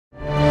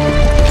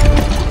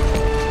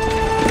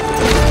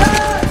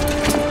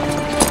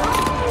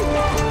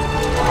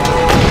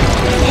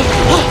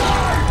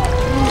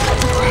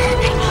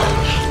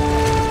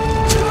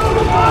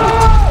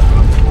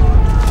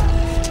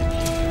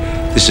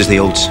This is the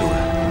old sewer.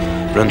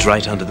 Runs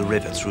right under the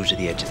river through to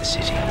the edge of the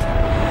city.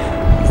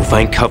 You'll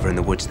find cover in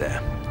the woods there.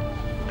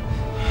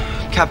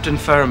 Captain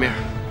Faramir,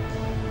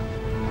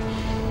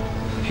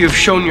 you've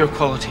shown your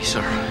quality,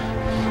 sir.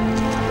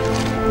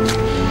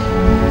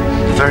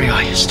 The very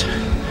highest.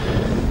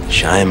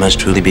 Shire must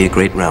truly be a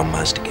great realm,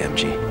 Master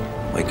Gamgee,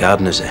 where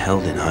gardeners are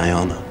held in high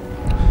honor.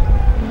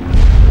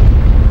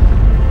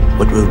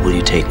 What road will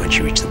you take once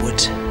you reach the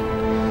woods?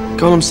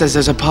 Gollum says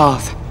there's a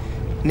path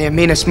near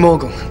Minas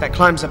Morgul that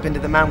climbs up into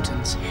the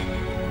mountains.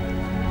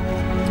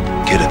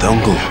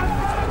 Kiradungle.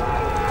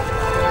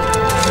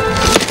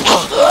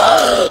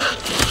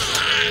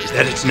 Is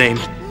that its name?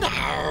 No!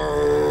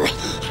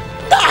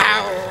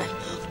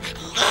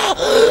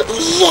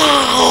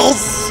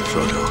 Yes!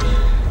 Frodo.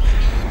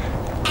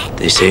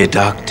 They say a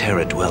dark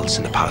terror dwells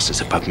in the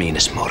passes above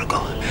Minas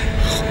Morgul.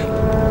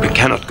 We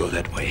cannot go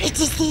that way. It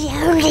is the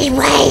only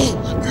way.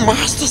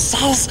 Master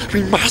says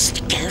we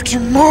must go to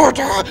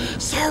Mordor,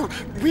 so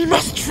we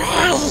must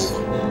try.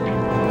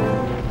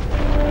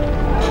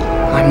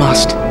 I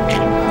must.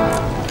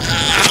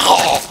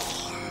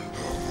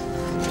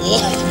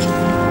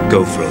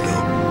 Go,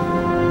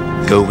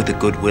 Frodo. Go with the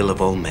goodwill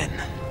of all men.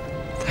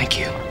 Thank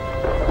you.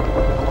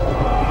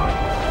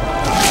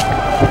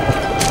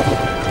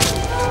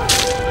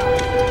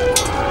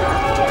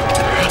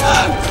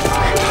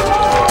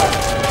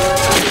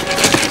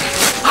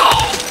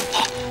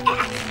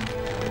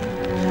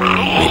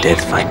 May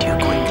death find you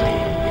quickly,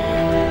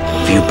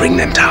 if you bring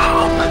them to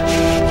harm.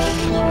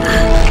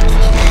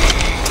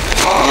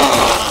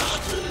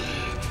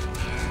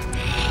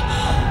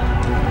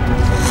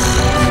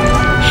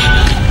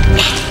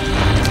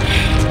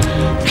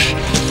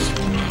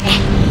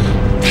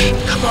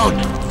 Come on,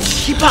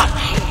 keep up.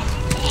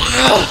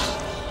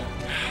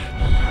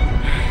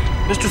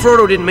 Mr.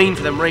 Frodo didn't mean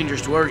for them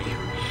Rangers to hurt you.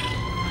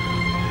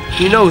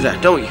 You know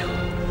that, don't you?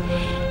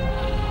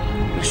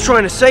 He was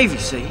trying to save you,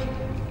 see?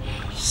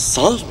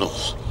 Save me?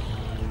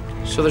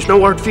 So there's no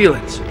hard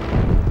feelings.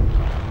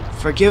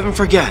 Forgive and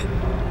forget.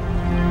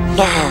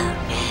 No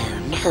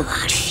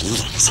hard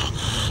feelings.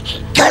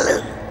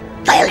 Gollum!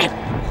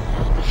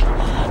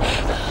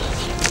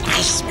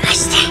 Nice,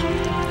 Master.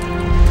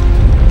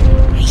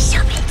 Nice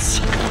hobbits.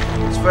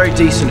 It's very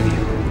decent of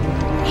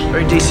you.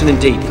 Very decent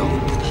indeed, Gollum.